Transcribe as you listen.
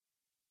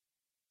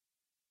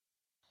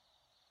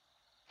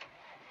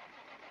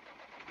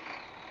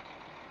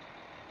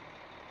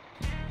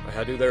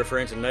How do there,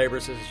 friends and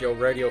neighbors? This is your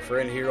radio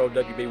friend, Hero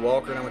WB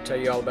Walker, and I'm going to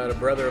tell you all about a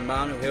brother of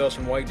mine who hails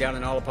from way down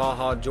in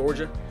Allapaha,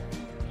 Georgia.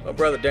 My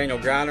brother Daniel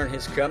Greiner and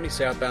his company,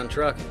 Southbound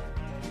Trucking.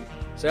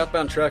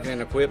 Southbound Trucking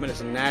and Equipment is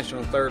a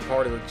national and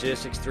third-party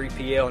logistics,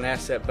 3PL, and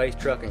asset-based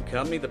trucking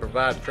company that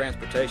provides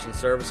transportation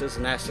services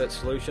and asset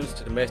solutions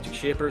to domestic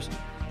shippers,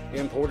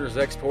 importers,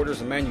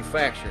 exporters, and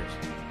manufacturers.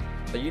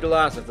 They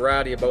utilize a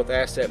variety of both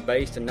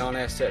asset-based and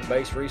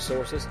non-asset-based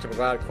resources to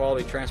provide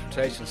quality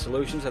transportation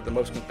solutions at the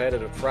most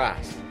competitive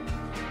price.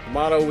 The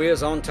motto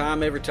is on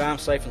time, every time,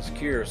 safe and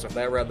secure. So if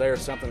that right there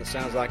is something that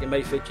sounds like it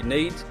may fit your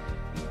needs,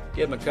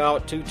 give them a call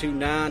at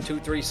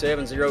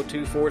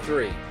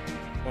 229-237-0243.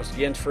 Once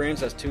again,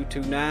 friends, that's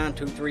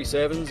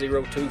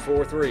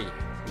 229-237-0243. You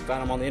can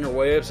find them on the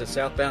interwebs at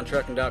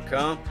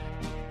southboundtrucking.com.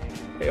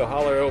 Hell,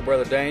 holler at old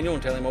brother Daniel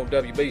and tell him old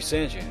WB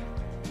sends you.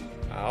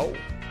 Oh.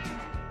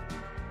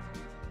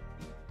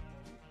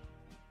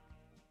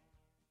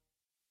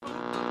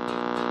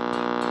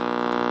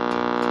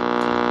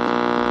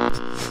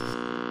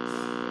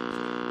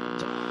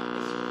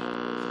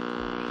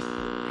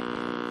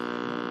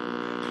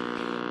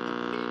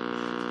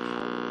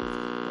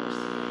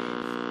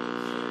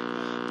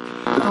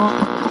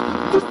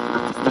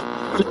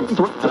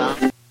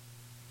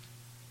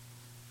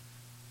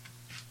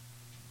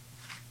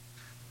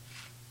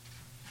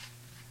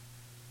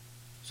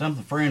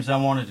 Something, friends, I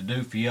wanted to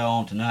do for y'all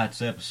on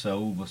tonight's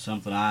episode was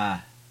something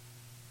I've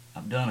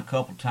done a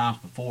couple times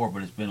before,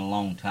 but it's been a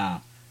long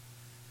time.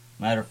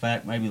 Matter of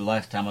fact, maybe the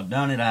last time I've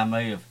done it, I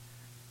may have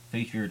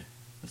featured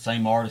the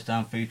same artist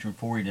I'm featuring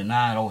for you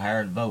tonight, old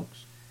Howard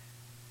Vokes.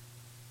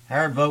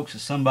 Howard Vokes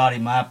is somebody,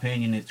 in my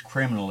opinion, that's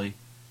criminally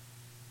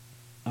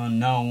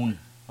unknown,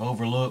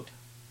 overlooked,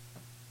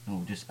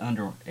 just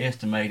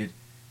underestimated.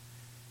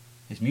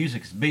 His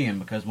music has been,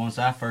 because once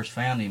I first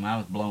found him, I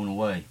was blown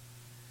away.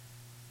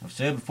 I've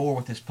said before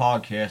with this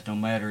podcast, no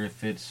matter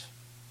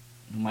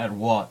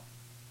what,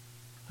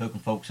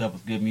 hooking folks up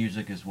with good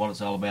music is what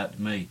it's all about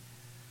to me.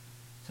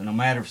 So no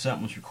matter if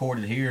something was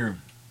recorded here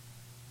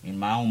in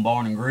my own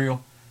barn and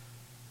grill,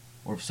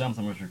 or if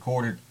something was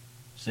recorded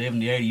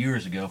 70, 80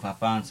 years ago, if I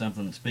find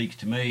something that speaks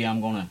to me, I'm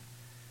going to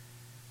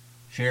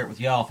share it with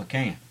y'all if I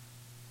can.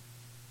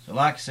 So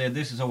like I said,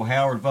 this is old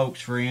Howard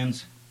Vokes,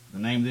 friends. The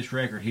name of this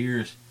record here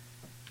is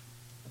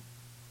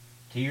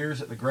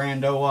Tears at the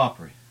Grand Ole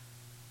Opry.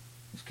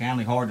 It's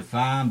kind of hard to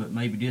find, but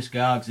maybe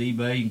Discogs,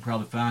 eBay, you can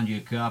probably find you a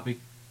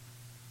copy.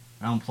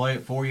 I'm going to play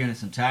it for you in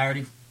its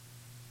entirety,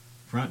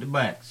 front to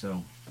back.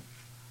 So,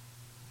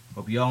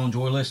 hope you all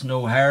enjoy listening to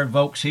old Howard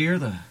Vokes here,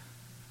 the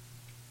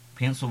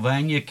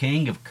Pennsylvania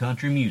king of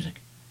country music.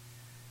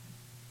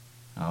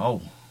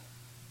 Oh.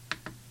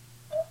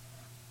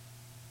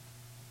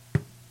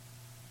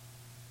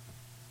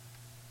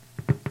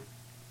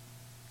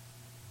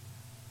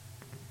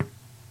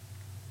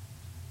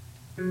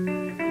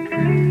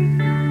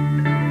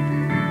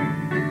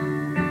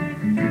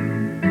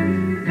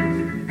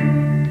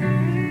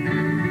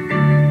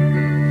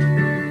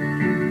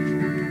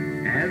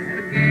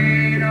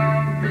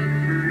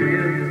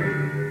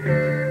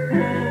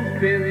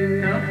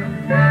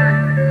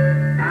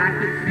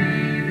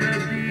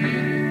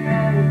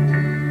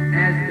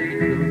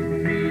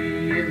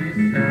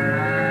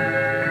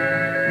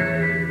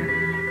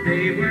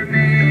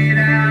 Made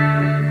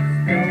out of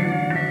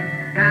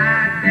stone,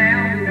 tied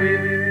down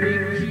with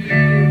big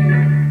chains.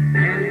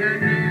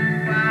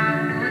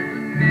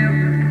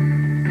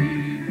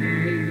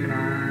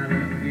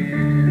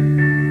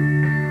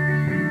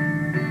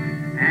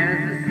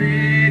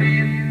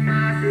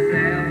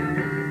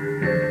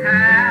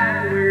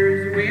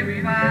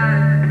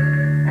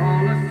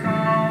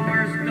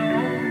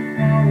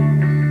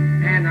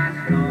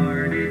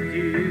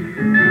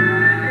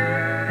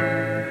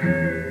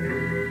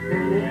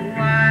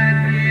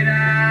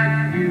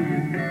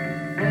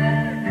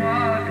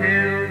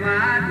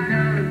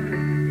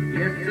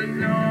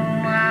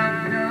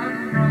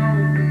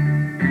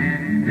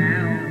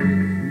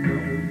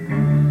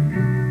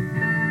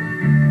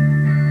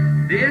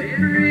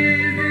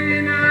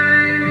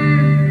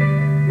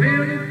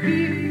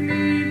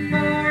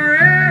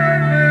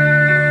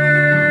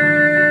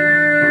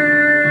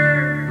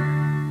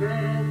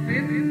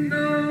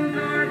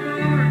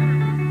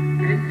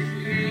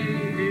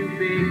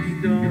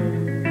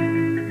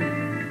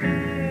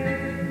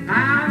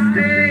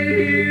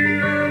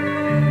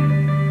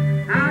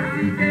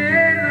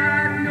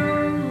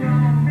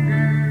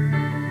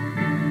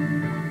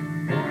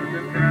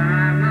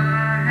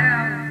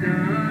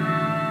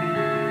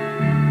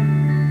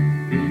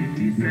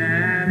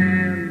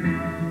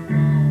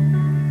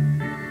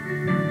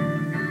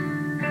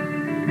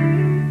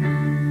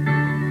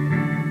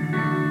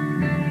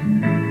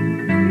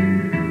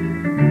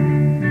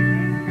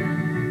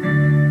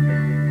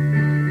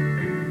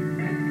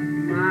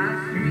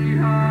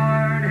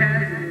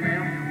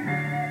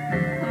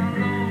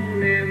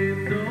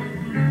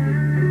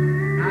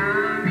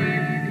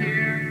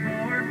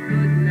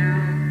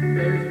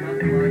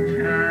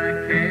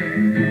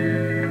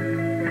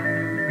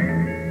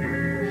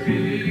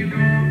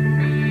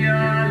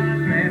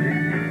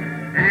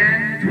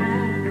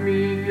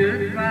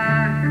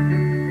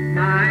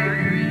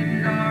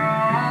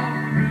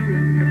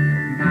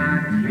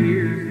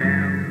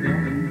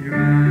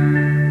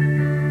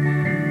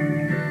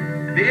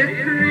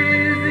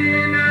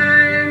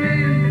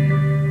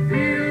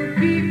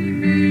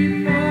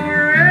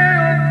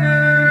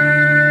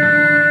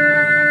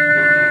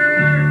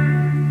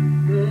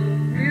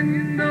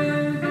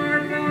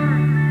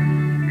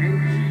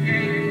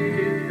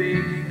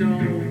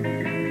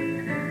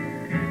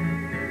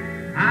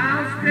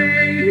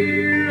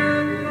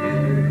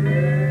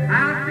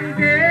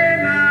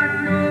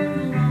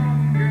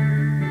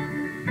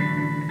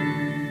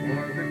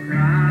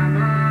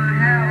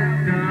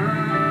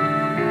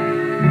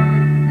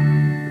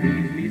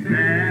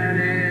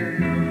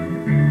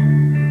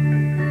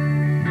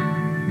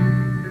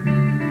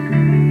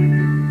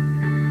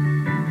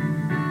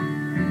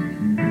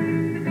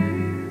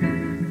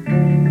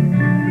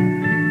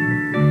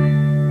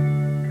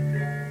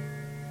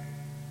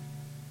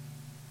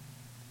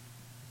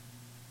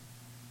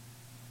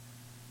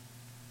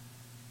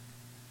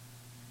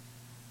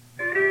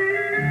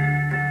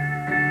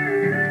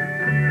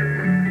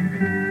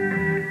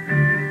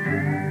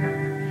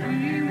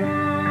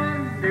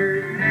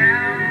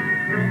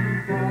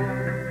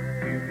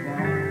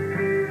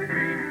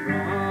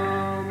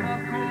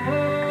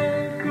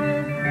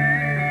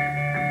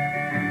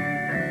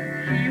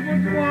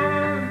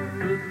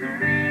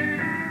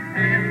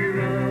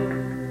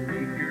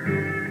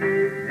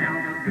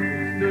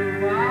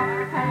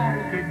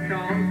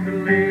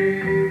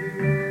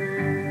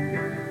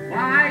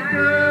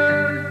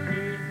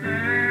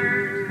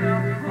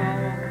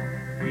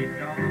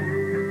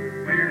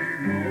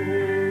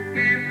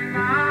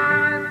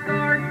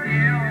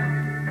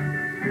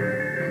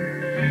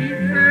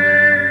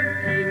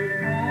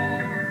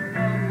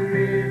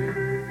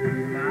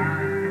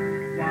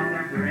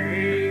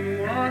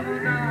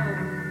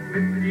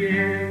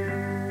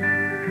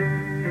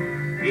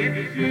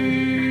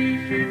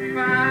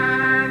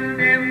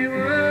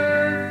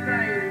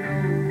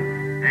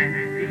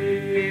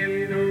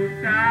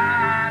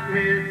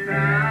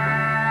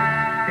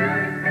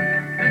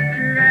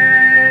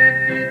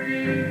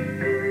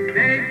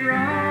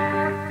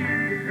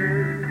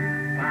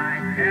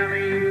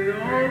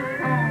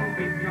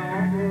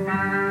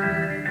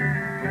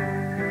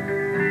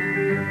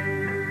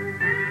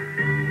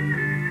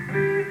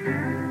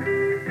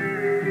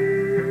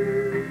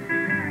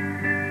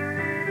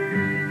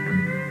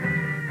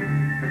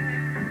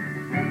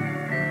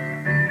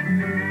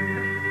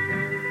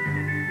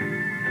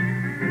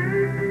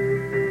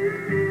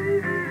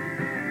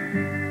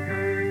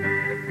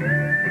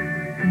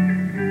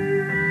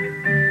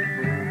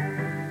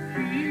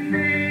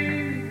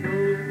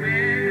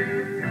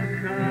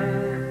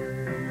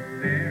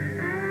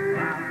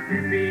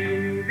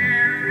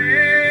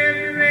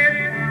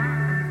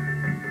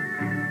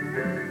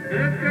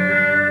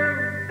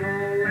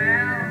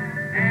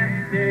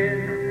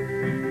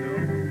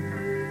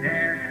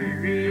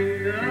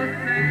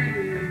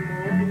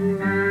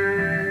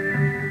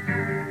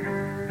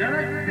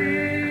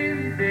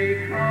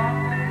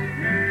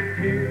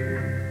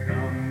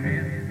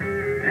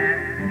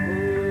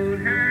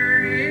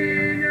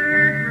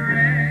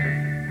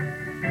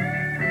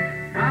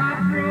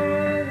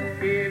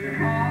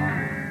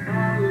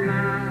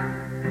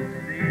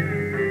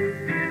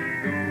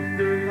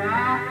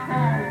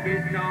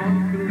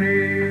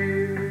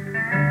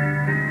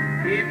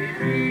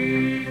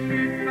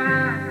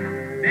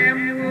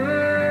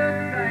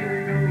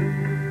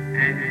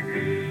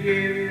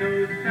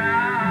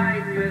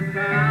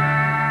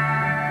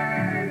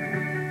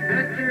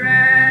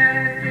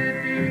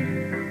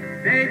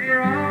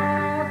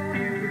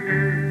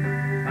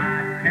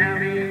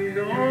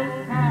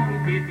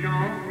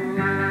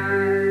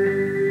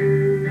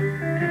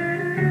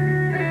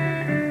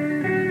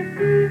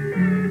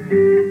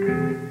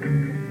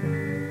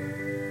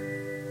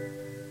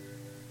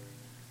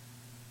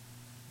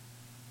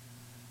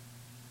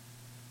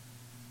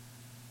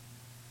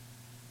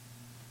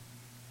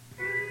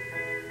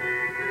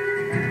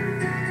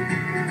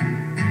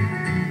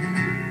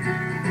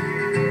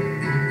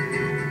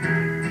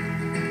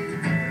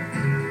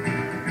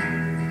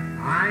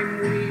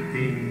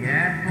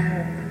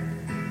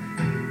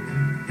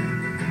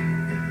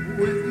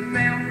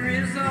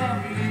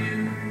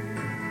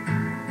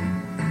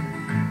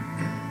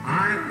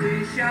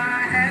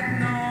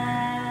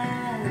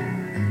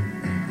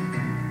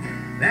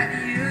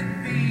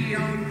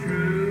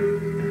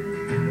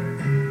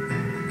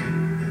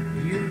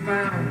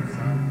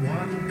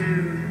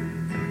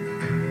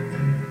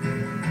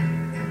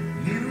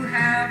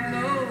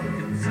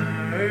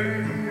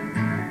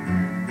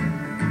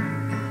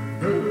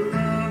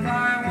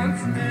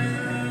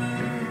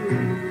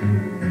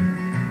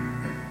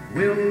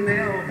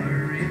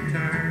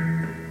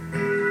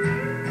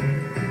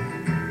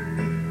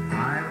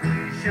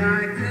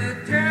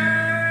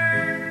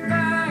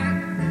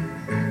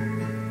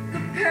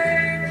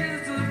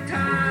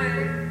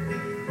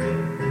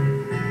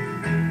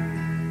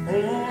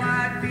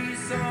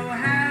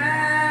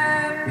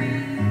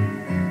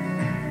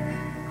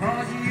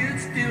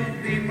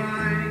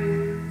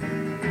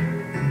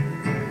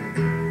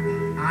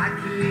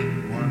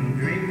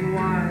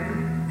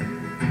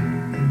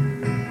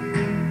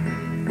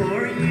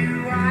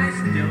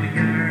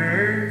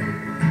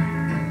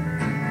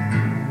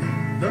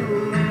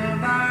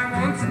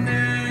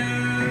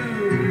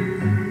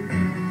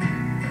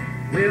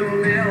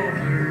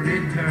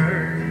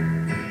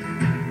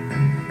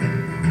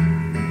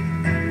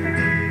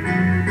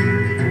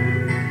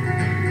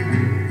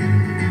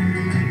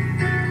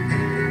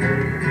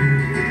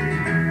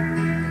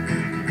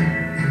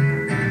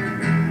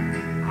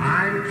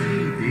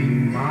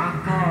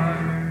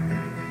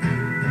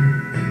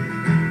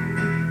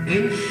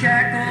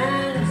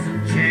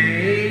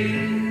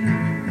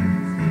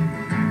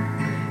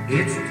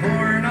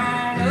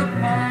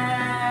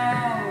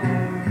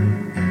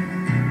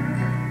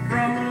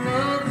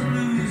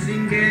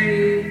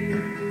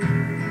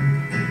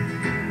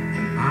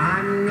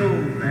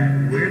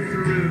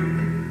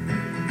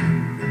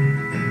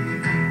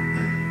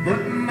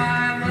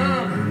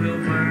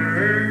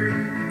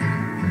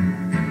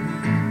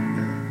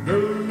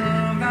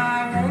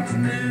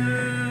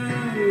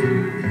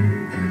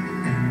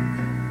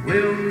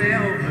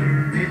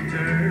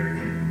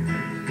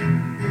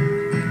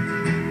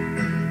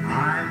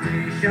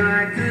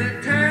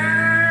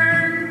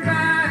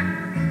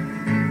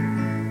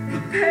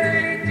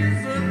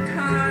 Pages of time.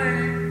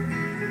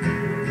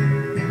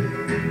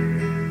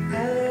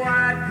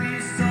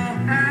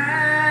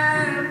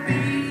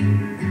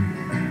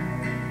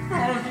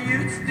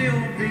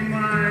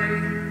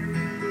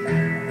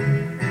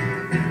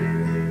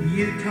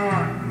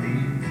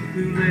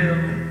 who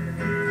lived.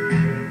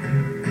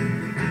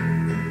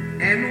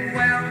 And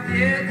well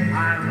did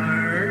I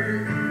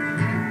learn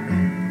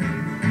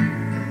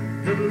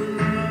the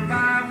love I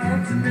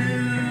once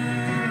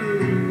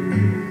knew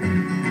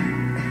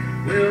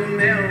will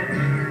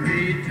never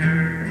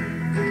return.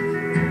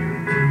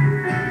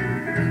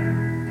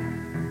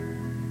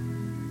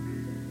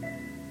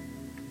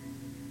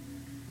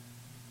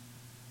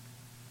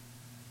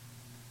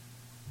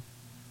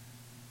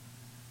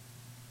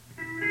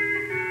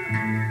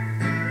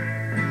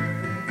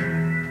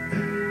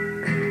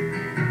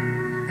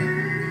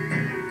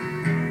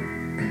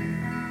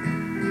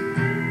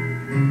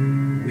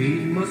 We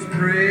must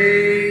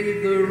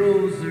pray the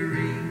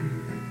rosary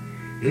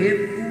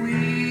if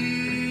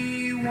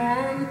we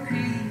want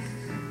peace,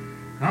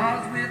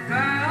 'cause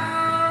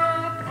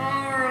without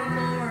our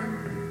Lord,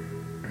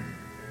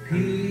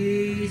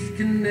 peace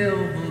can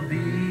never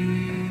be.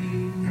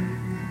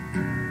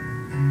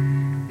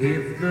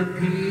 If the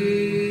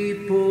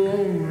people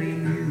only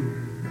knew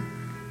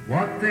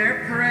what their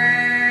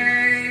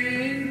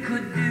praying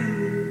could do,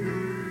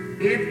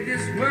 if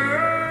this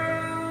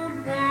world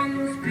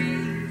wants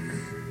peace,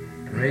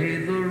 pray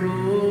the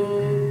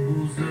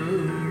rosary.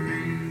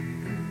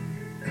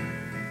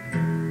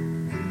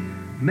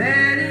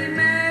 Many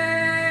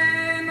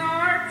men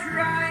are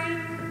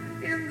trying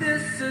in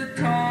this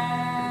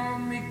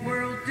atomic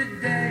world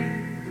today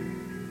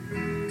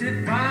to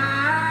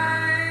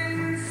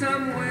find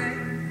some way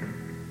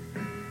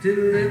to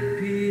live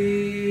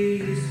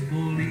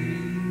peacefully.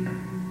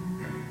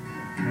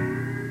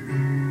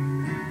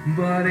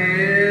 But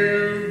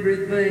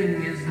everything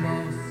is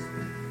lost,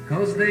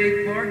 'cause they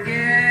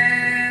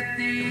forget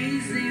the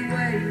easy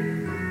way.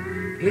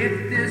 If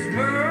this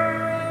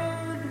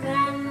world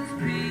wants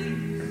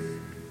peace,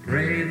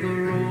 pray the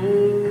rosary.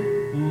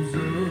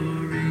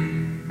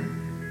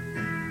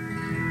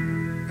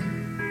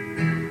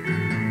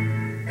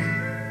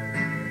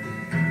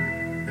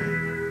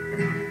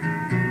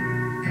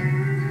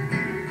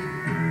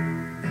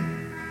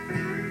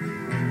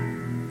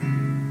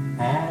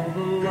 All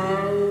the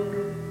love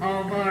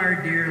of our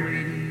dear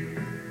Lady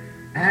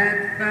at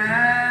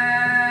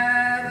Fatima,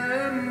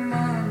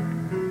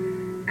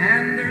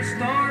 and their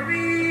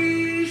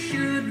story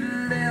should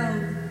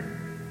live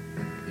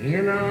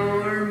in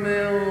our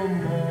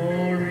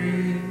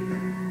memory.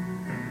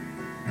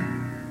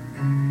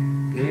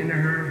 In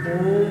her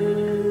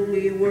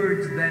holy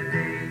words that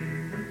day,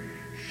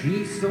 she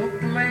so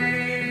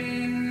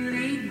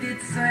plainly did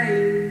say,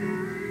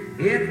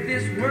 if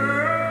this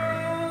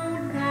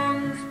world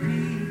wants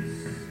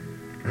peace,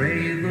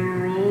 pray the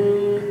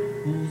rosary.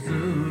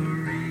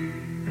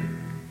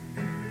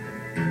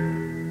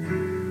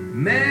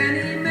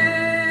 Many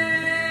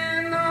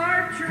men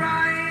are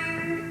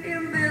trying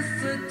in this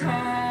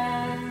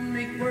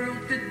atomic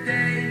world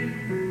today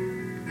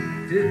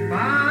to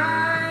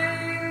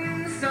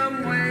find some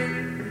way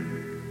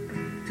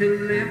to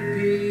live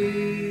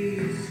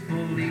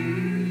peacefully.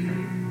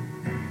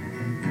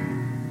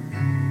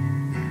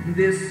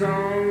 This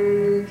song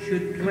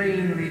should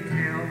plainly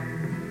tell,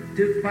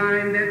 to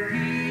find that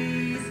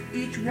peace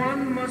each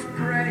one must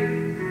pray.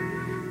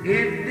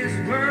 If this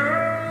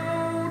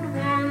world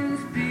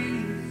wants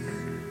peace,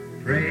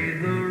 pray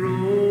the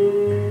rosary.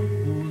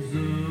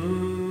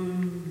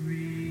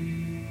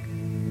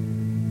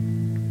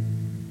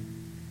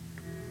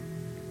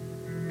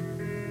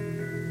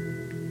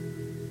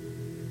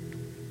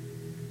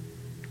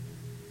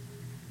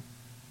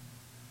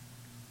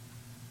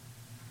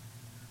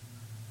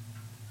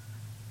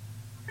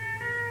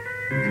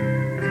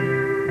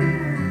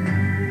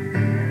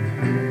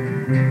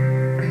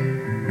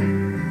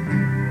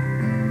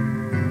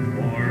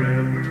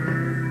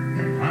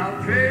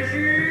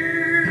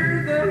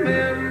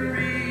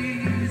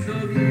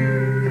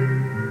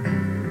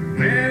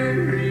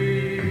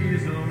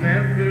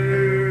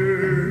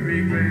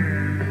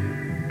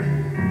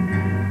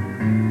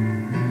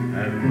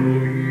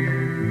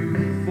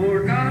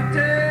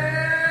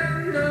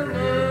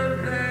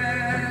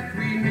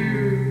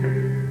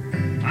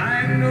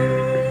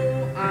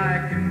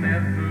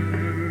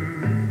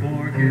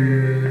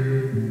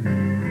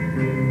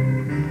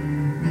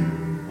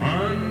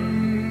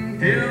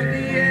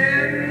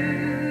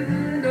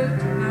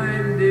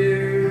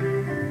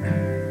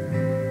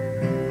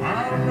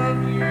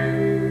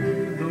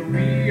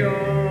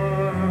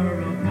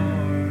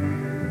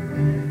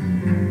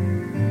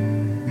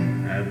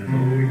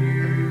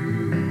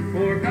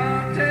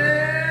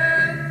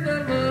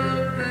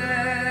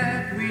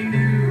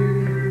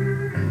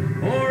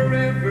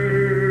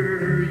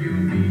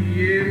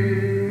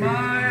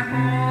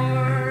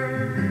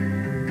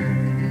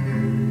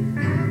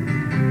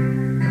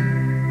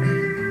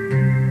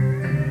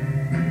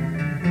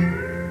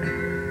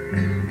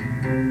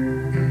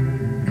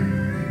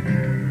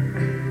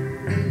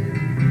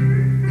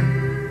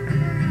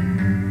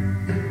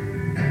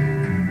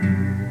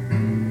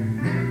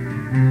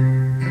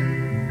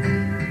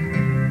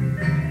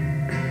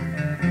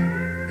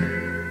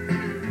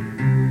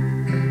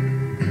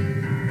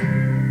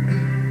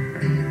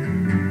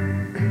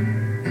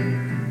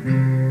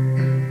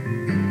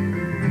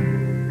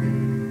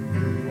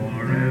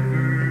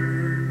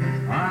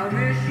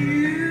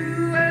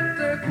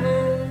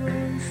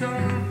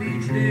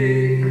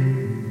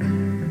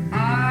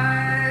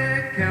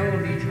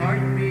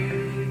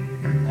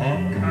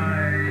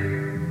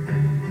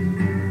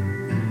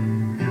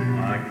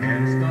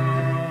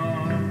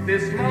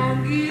 this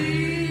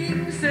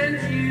longing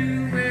since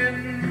you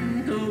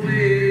went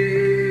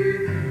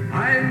away.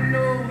 I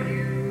know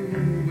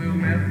you will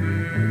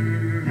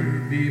never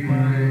be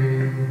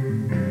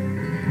mine.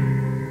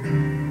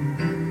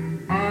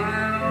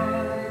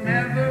 I'll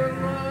never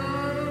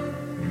love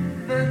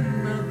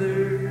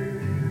another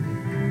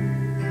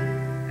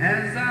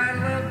as I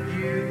loved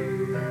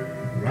you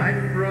right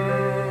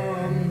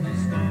from the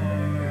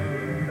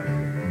start.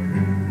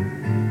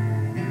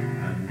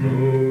 And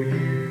though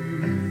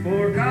you've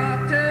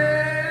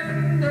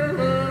forgotten the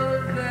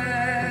love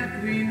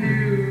that we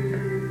knew,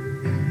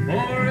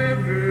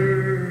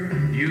 forever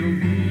you'll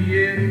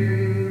be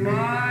in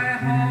my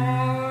heart.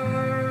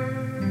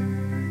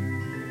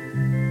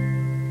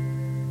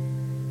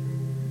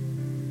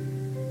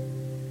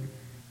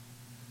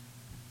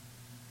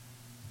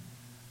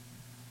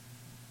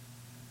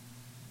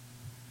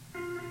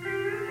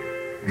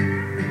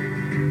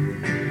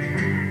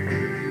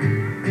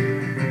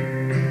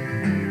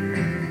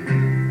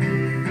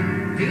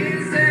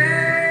 His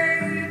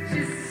age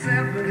is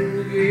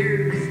 7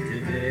 years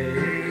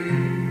today.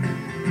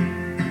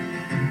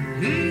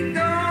 He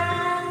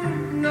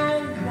don't know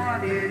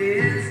what it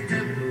is to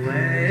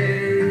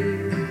play.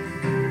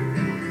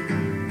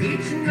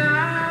 Each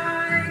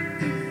night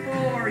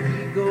before he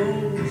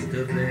goes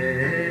to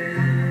bed,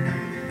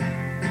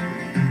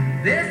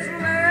 this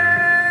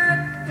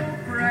little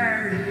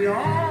prayer he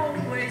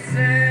always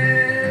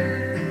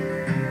says.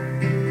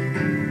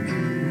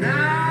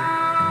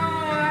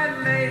 Now I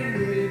lay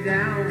me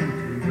down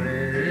to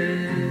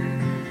rest.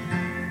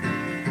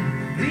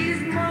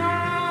 Please,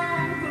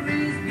 Mom,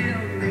 please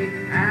give me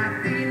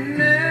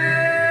happiness.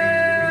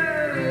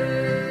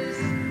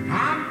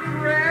 I'm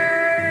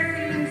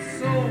praying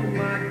so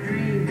my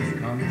dreams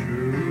come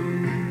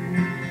true,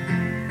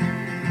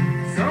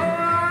 so I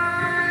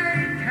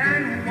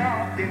can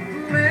walk and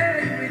play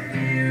with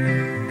you.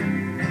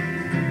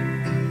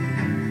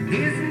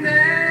 His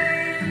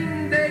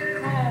name, they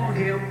call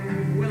him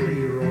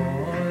Willie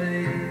Roy.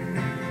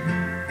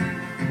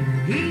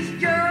 He's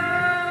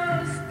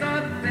just a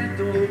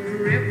little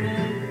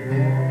crippled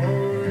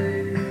boy.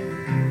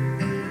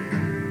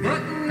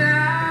 But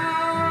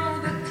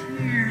now the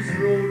tears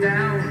roll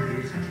down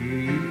his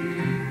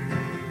cheek.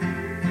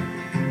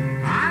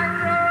 I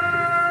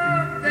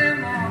rub them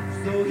off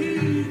so he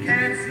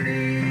can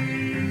sleep.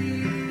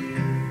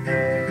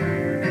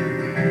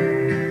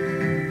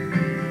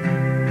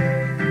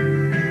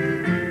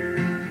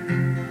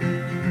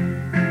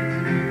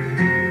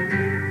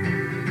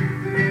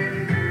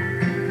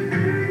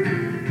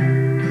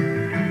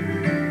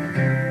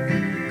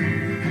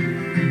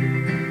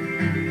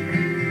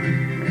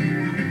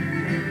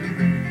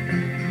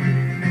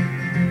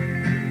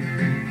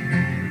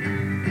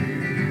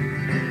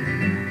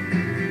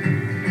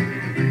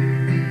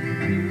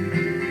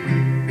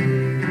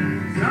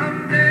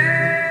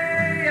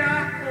 Someday I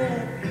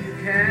hope you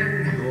can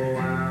go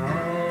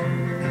out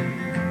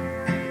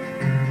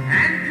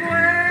and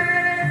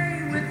play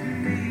with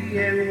me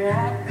and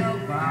walk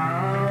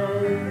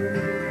about.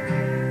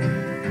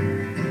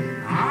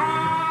 I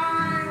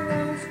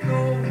won't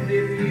scold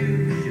if you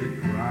should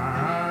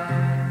cry.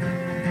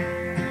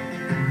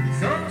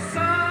 So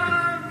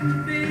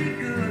son, be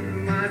good,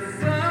 my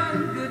son,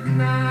 good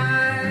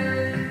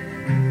night.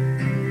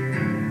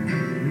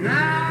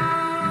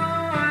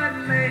 Now I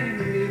lay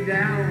me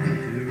down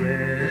to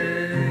rest.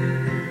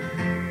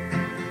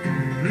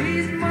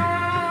 Please,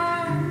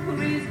 Mom,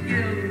 please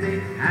give me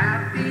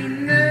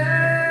happiness.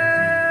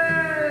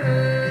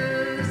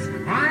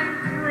 I'm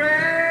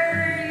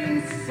praying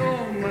so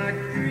my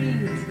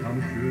dreams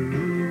come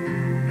true,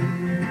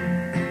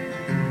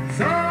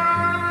 so I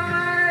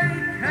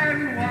can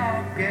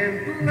walk and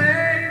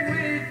play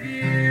with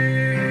you.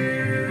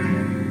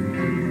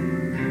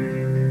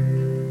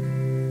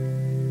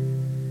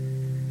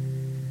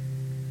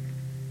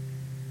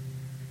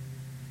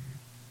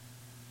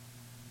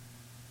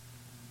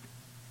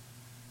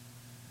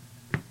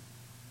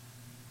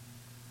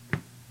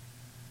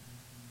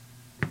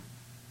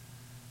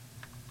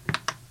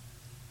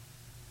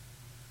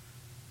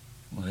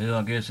 Well,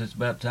 I guess it's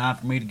about time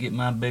for me to get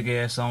my big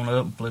ass on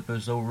up and flip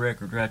this old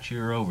record right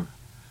here over.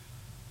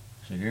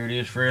 So here it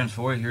is, friends,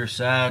 for you. Here's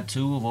side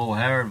 2 of old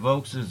Howard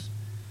Vokes'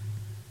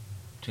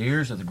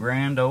 Tears of the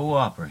Grand Ole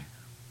Opry.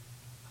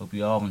 Hope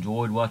you all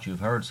enjoyed what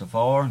you've heard so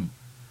far, and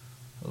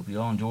hope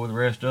you all enjoy the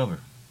rest of her.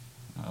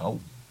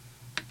 Oh.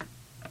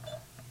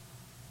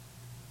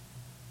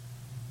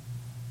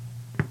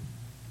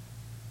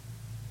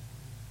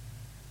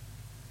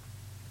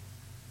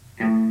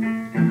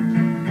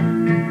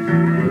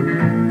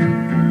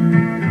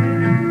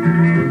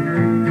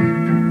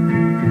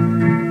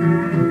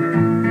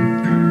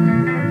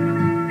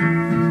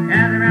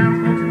 Gather round,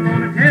 folks, I'm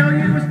gonna tell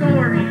you a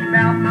story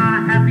about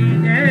my happy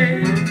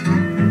day.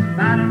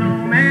 About an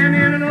old man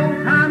in an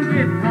old-time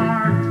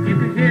guitar, you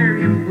could hear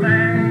him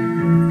play.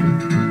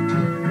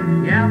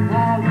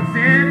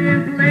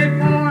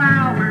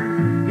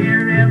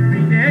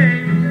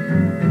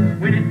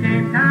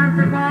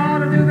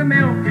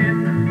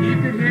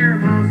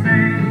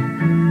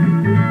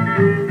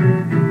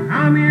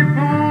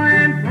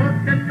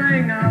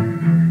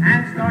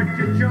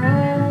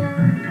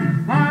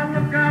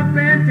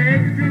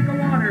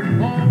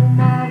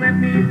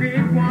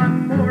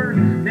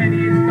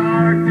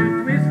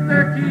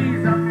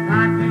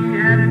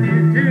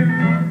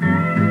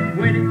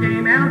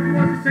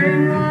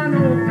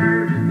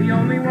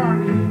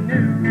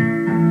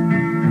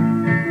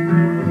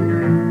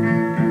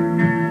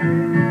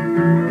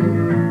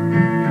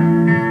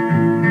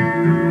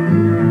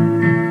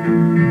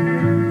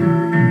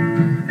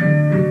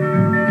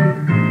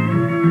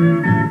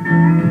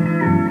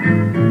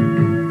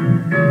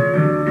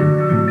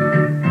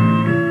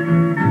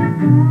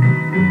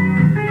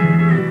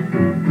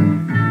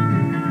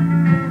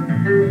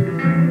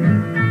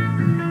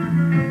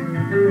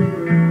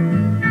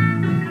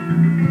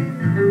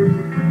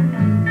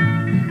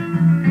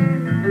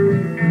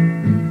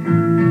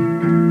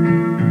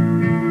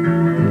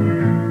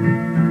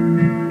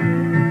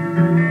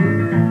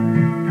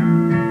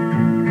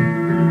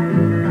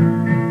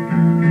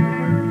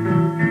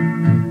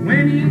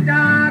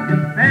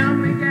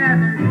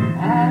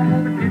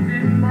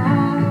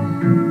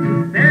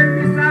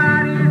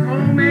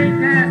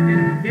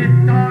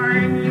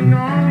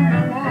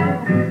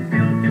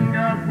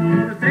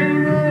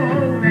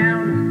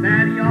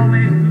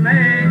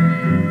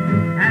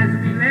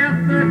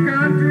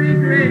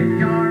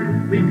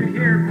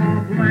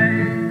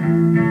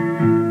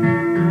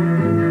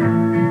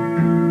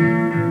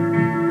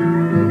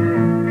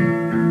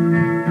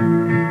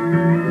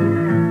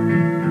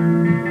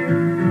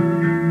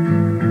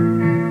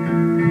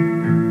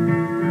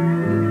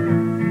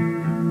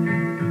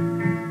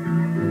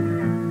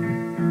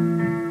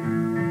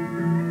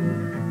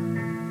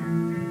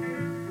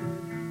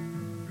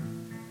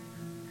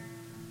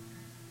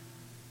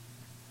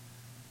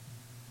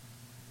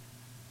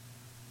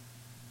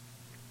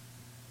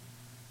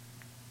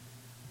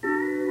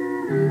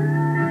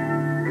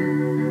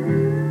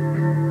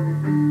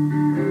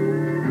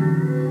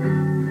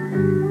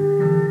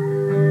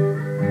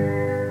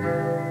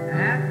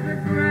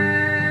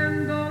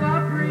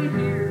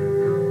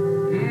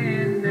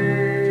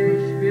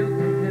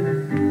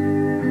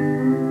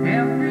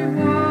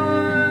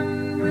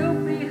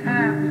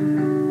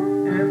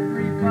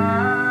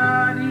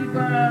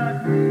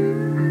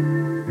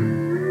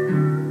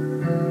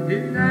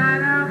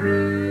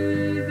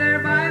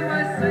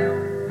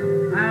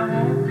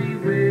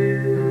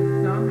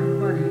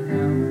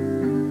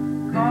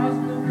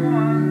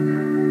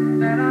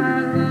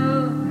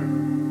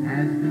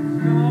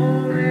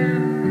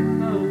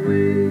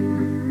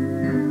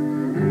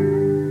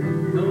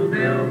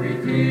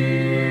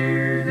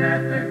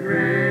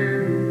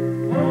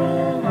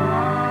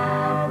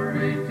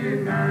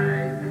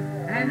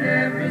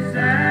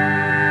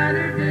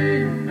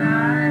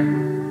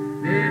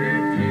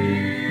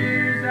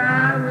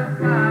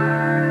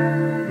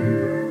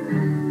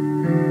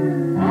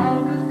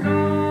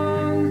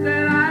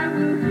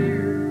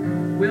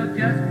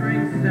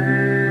 brings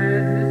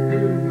sadness to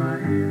my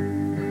ear.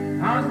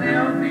 'Cause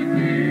there'll be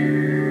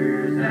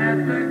tears at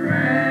the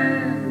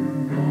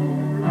grand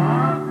Ole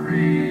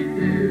Opry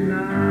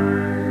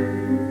tonight.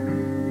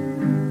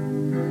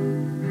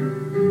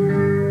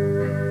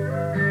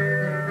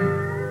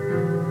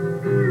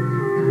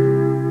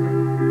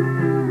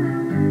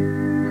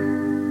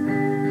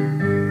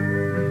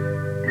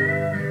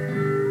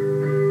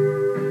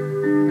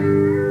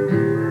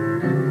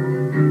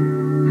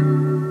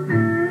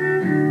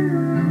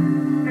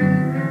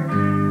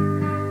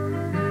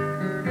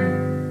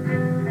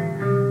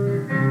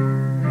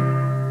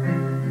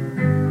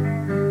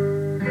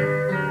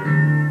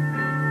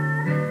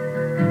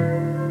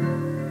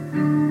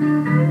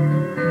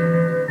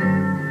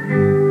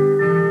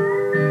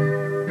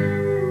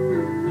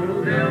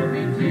 So there'll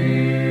be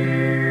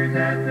tears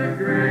at the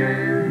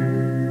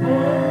grand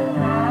Ole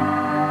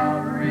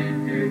Opry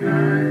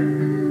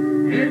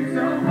tonight. It's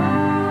so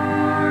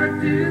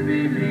hard to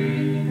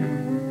believe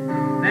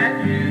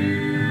that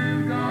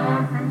you've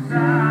gone from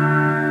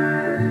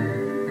sight.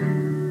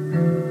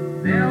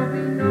 There'll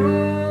be no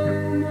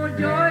more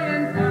joy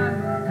and fun.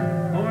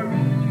 For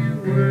me you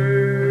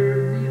were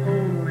the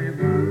only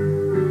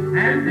one.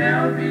 And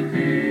there'll be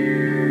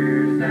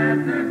tears at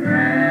the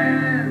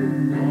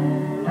grand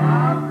Ole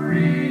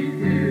Opry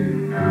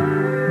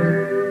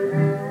tonight.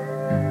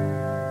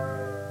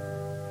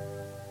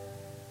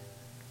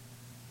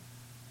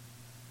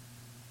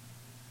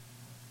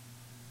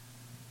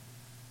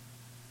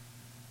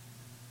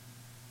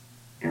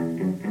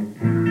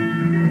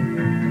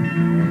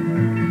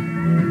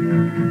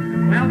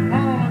 Well,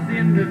 Paul's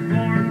in the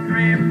corn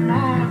crib,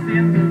 Paul's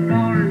in the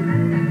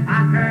barn. I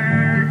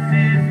heard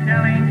sis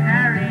telling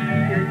Harry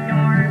a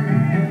yarn.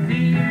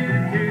 See you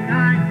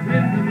tonight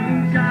when the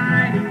moon's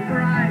shining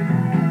bright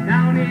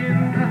down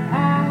in the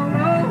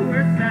hollow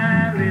where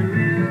Sally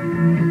lives.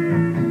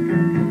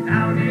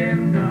 Down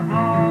in the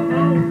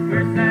hollow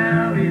where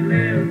Sally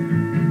lives.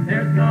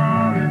 There's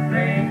not a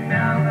thing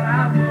now that I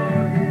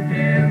wouldn't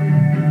give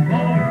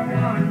for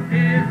one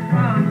kiss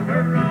from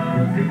her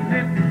rosy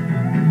lips.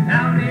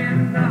 Down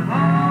in the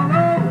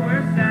hollow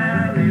where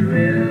Sally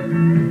lives.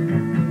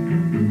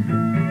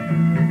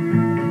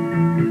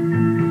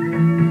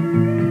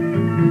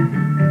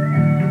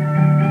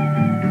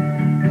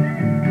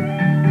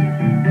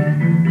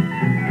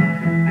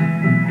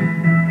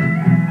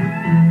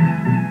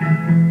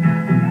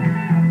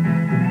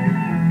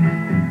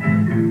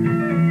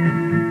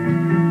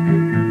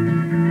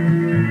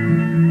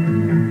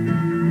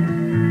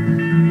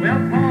 Well,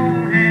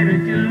 Paul had a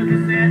jug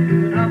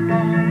sitting up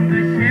on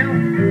the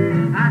shelf.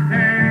 I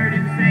heard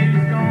him say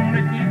he's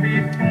gonna keep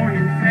it for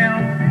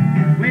himself.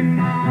 When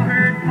Ma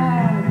heard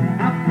Paul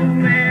a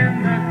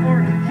pulling the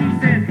cord, she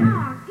said,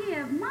 Aw,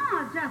 give Ma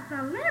just a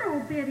little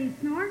bitty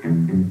snort.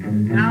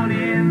 down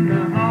in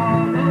the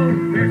hollow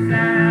where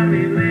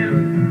Sally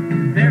lives.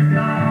 There's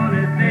not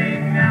a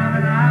thing now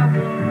that I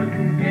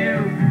wouldn't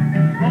give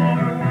for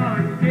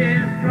one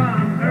kiss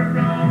from her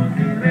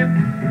rosy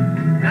lips.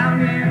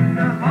 Down in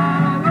the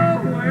hollow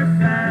where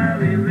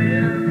Sally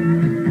lives.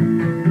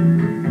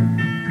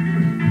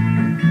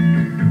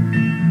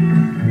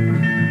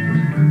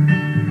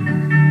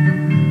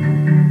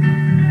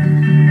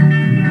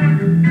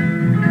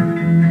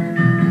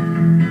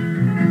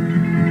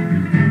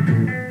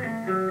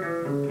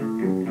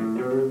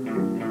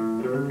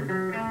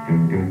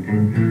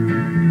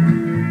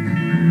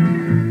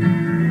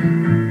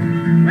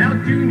 Well,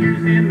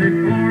 Junior's in the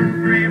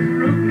corn crib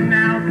rooting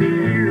out the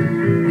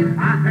ears.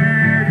 I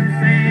heard him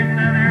say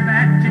another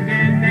batch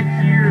again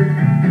next year.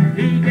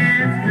 He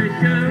gets the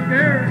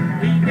sugar,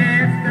 he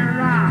gets the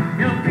rye.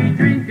 He'll be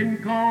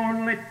drinking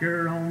corn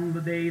liquor on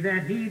the day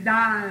that he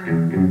dies.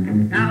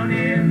 Down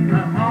in the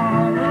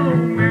hollow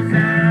where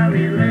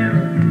Sally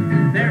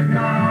lives. There's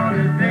not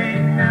a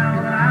thing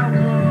now that I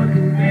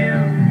wouldn't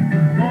give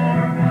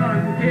for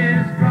one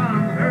kiss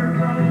from her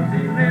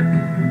rosy lips.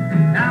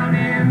 Down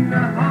in the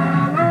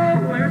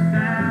hollow where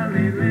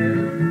Sally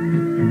lives.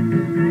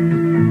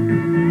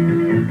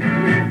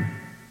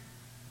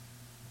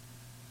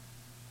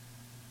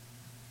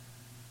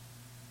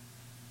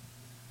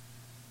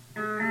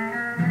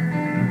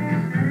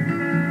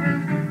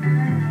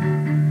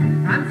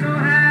 I'm so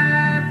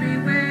happy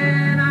when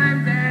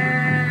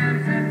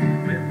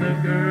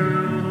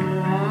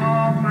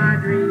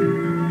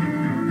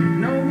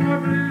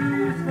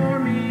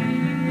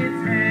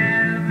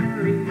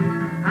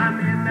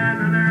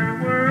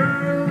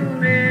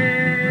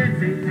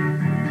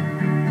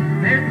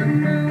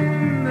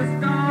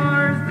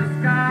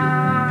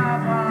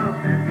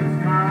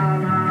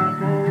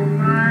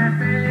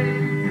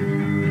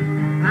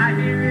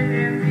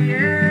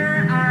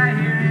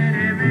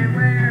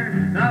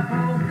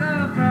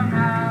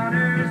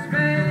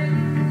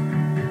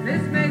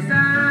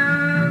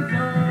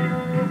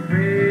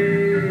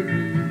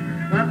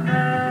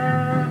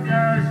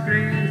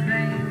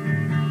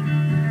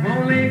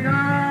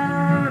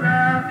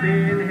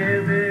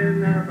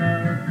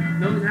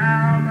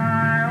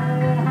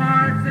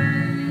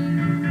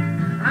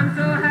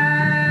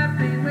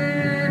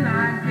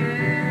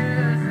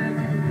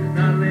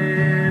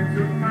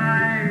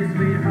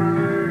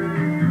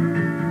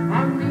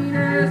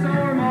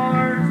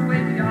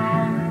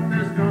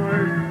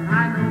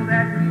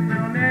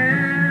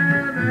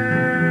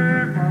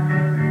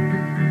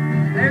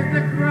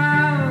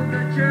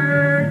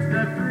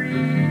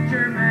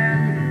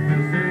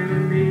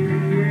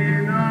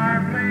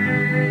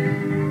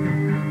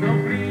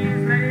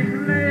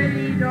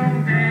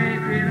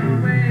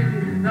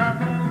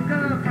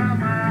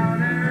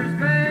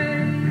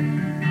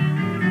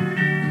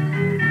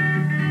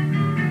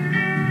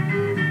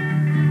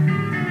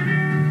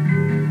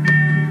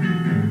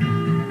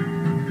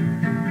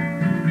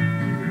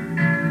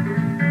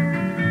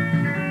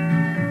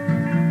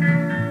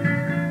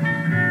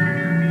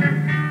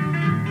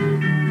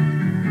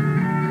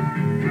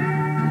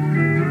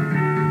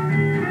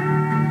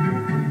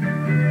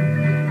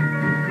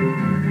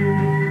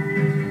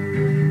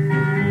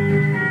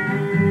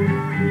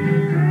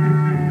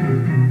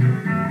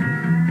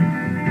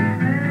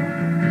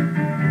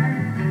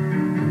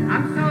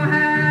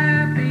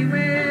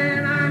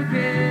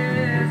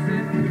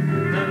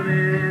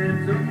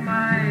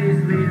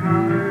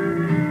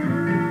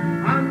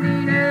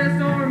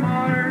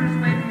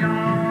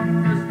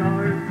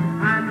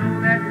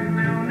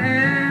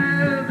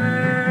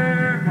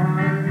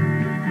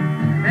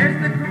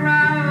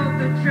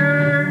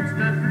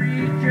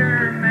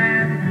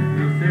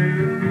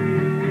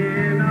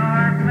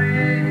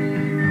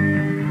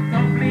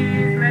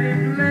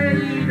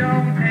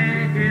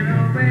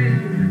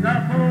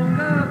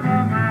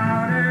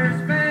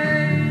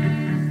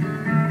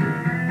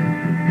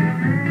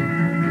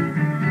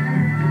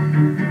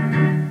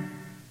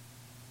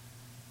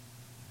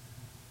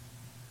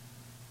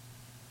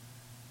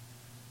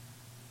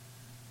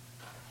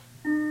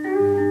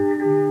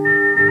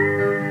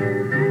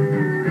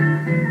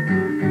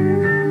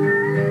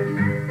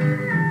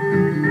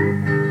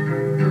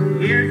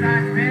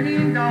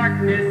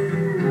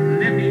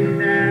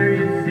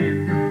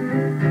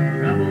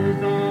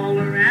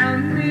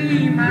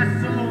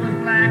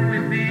back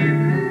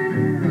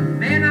within.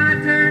 Then I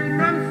turned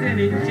from sin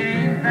and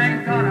shame,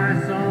 thank God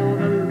I saw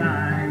the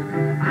light.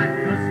 I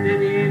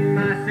trusted in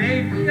my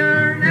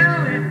Savior,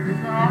 now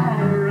it's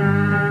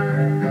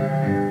alright.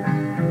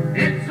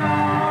 It's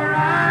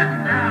alright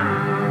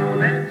now,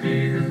 let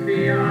Jesus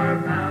be our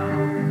bow.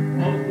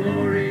 Oh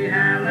glory,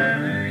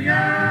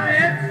 hallelujah,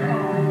 it's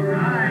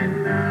alright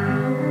now.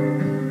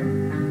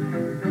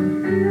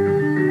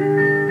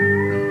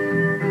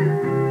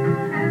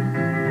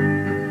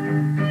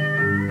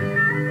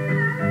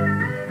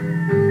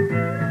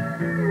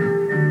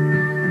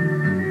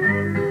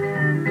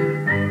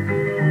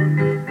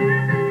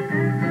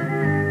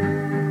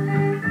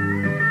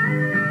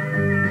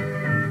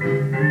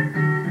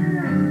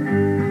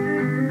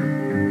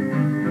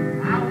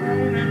 I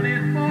wanna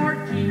live for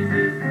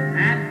Jesus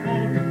and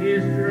hold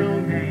His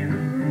strong hand.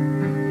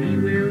 He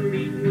will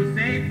lead me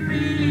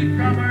safely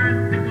from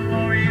earth to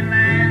glory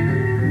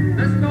land.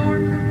 The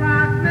storms of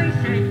life may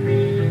shake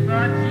me,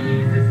 but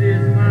Jesus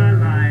is my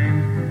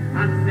life.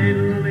 I'd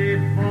settle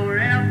it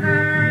forever,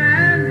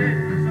 and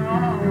it's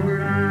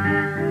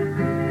alright.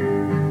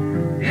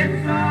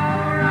 It's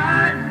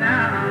alright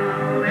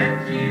now, let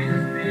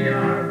Jesus be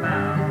our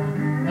bow.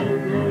 Oh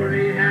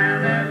glory,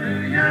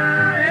 hallelujah,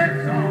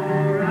 it's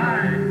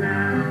alright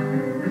now.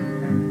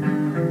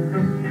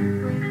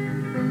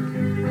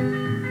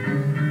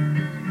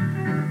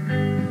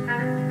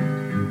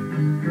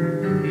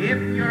 If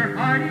your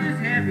heart is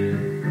heavy,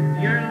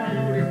 your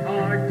load is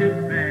hard to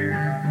bear.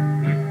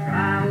 If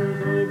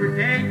trials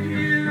overtake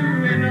you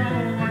and no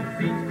one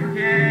seems to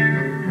care,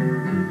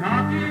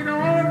 talk it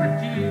over with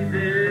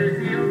Jesus,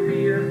 He'll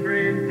be a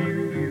friend to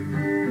you.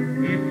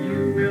 If you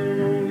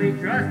will only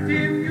trust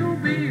Him, you'll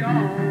be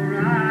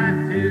alright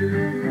too.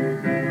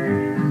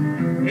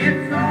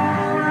 It's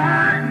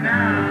alright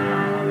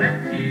now,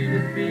 let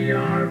Jesus be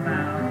our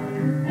bow.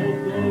 Oh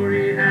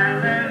glory,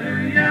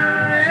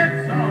 hallelujah,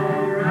 it's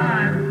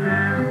alright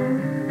now.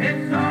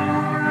 It's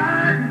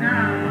alright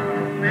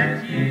now,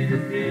 let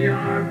Jesus be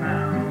our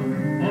bow.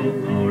 Oh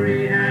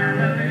glory,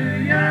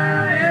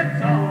 hallelujah,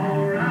 it's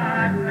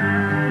alright now.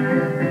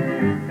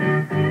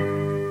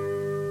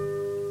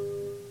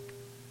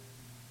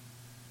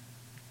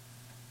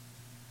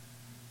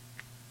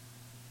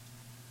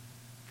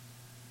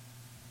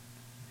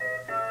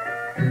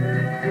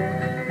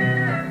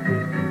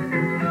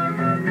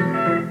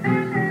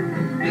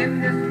 In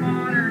this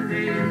modern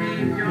day and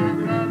age of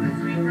love and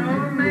sweet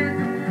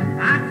romance,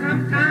 I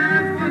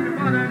sometimes wonder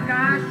what a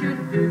guy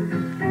should do.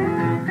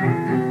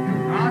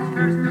 'Cause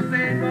first they'll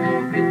say, go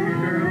get your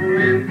girl,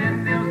 and then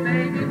they'll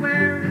say,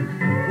 beware.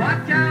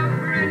 Watch out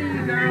for any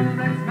girl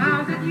that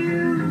smiles at you.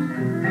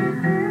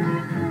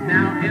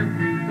 Now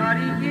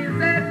everybody gives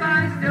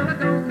advice, still I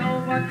don't know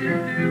what to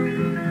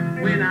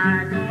do. When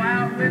I go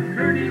out with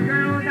pretty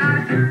girls,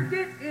 I sure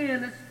get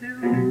in a stew.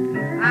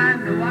 I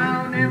know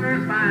I'll never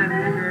find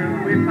a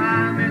girl if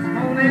I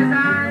mishold his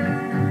eyes.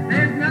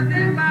 There's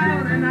nothing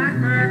about an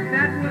iceberg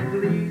that would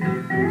bleed.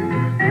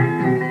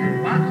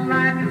 But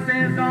like it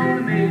says on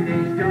the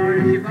Mayday jar,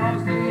 you've all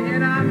seen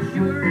it, I'm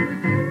sure.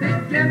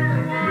 This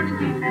gentle warning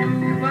keeps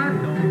you, but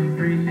don't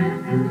freeze.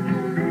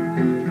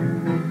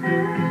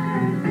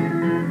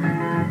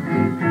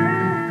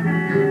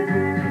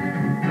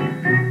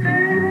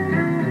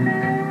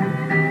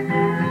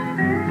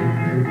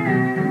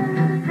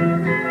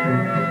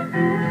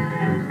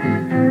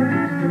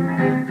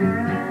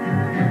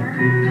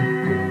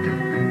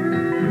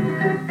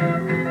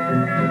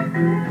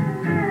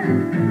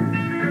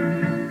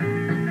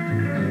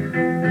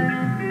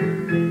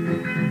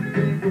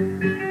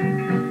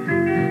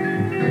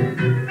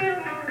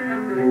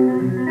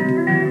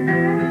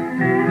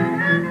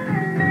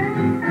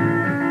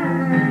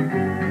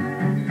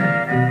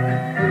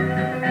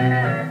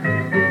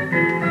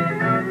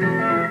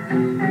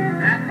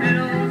 That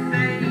little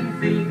saying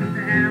seems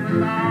to have a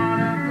lot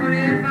of good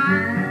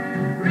advice.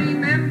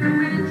 Remember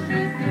when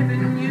she's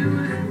giving you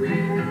a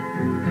squeeze.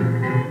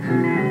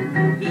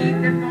 Keep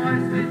the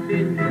voice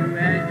within you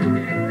as you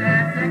take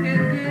that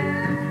second kiss.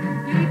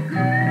 Keep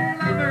cool,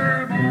 lover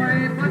boy,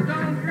 but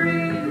don't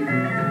freeze.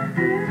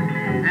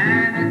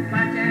 And if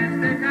by chance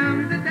there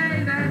comes a day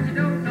that you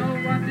don't know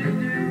what to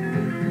do,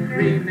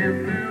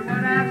 remember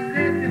what I've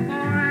said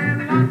before and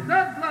lots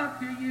of love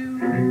to you.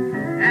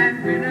 And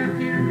when a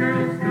cute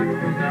girl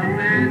snuggles up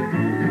and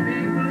pulls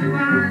big blue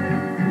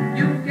eyes,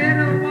 you'll get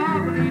a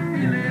wobbly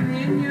feeling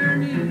in your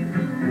knees.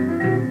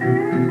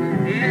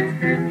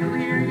 Instead you'll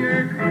hear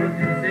your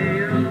conscience say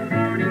a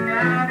warning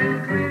loud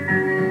and clear.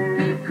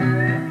 Keep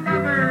cool,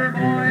 lover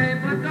boy,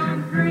 but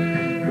don't freeze.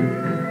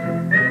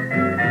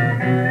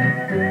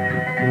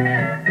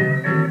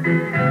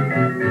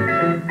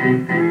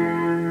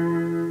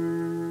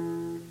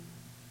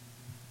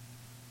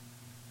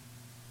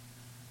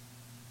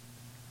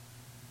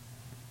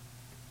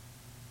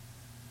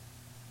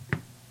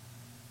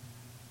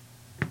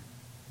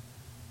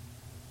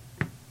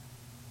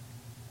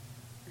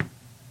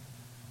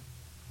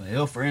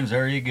 Well, friends,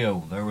 there you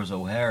go. There was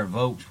O'Hara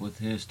Volks with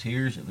his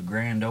Tears at the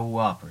Grand Ole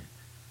Opry.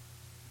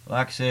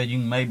 Like I said, you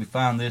can maybe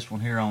find this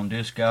one here on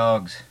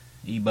Discogs,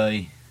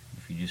 eBay,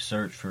 if you just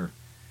search for,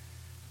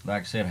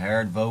 like I said,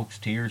 Howard Volk's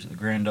Tears at the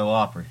Grand Ole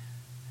Opry.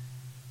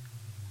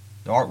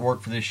 The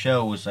artwork for this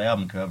show was the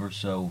album cover,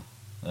 so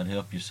that'll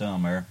help you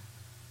some there.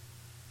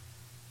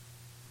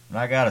 But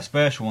I got a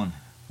special one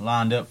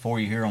lined up for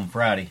you here on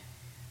Friday.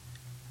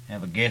 I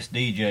have a guest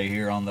DJ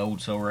here on the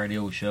Old Soul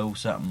Radio Show.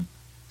 Something,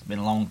 it's been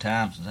a long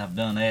time since I've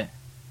done that.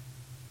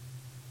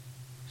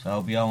 So I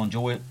hope y'all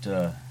enjoy it.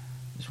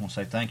 Just want to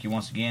say thank you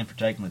once again for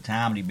taking the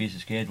time in your busy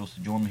schedules to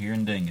join me here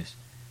in Dingus.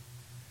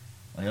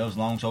 Well, as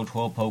long as old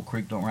 12 Pole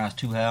Creek don't rise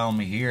too high on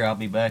me here, I'll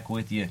be back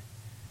with you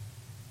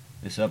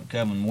this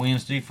upcoming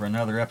Wednesday for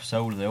another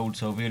episode of the Old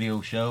Soul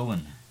Video Show,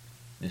 and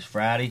this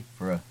Friday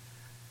for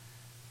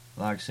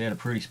like I said, a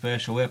pretty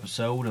special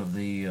episode of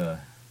the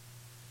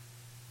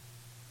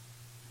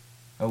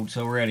Old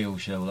Soul Radio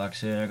Show. Like I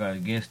said, I got a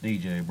guest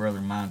DJ, a brother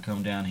of mine,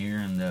 come down here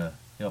and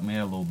help me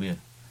out a little bit.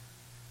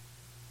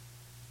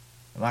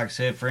 Like I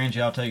said, friends,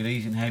 y'all take it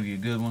easy and have you a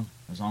good one.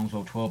 As long as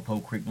old 12 Pole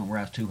Creek don't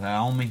rise too high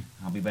on me,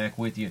 I'll be back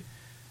with you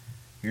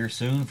here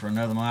soon for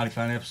another mighty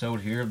fine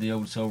episode here of the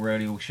Old Soul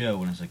Radio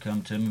Show. And as they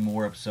come to me,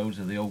 more episodes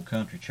of the Old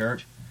Country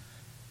Church.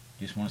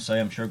 Just want to say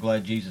I'm sure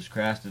glad Jesus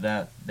Christ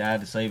died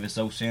to save us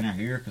old sinner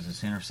here, because the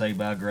sinner saved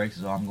by grace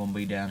is all I'm going to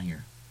be down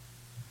here.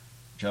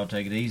 But y'all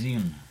take it easy,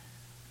 and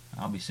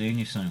I'll be seeing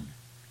you soon.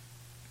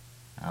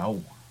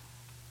 Oh.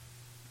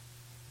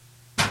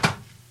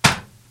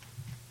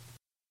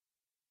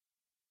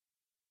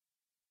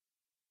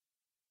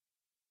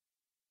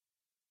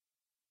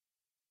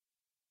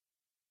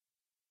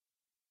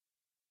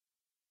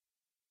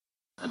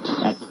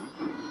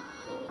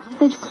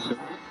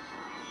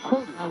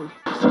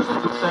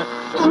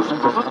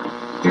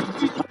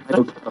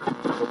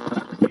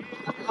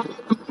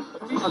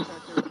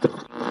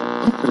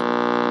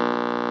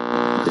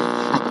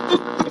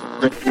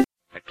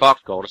 That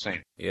clock's called us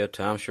in. Yeah,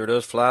 time sure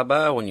does fly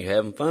by when you're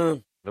having fun.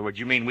 In other words,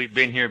 you mean we've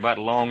been here about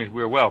as long as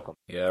we're welcome?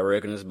 Yeah, I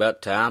reckon it's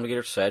about time to get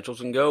our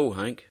satchels and go,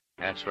 Hank.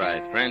 That's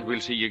right. Friends,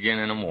 we'll see you again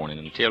in the morning.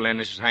 Until then,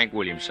 this is Hank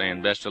Williams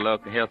saying best of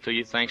luck and health to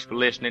you. Thanks for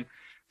listening.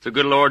 If the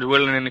good Lord's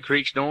willing and the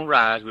creeks don't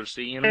rise, we'll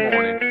see you in the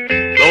morning.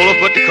 Lola,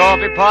 put the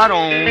coffee pot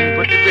on,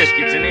 put the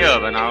biscuits in the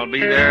oven. I'll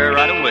be there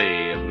right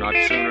away, if not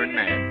sooner than that.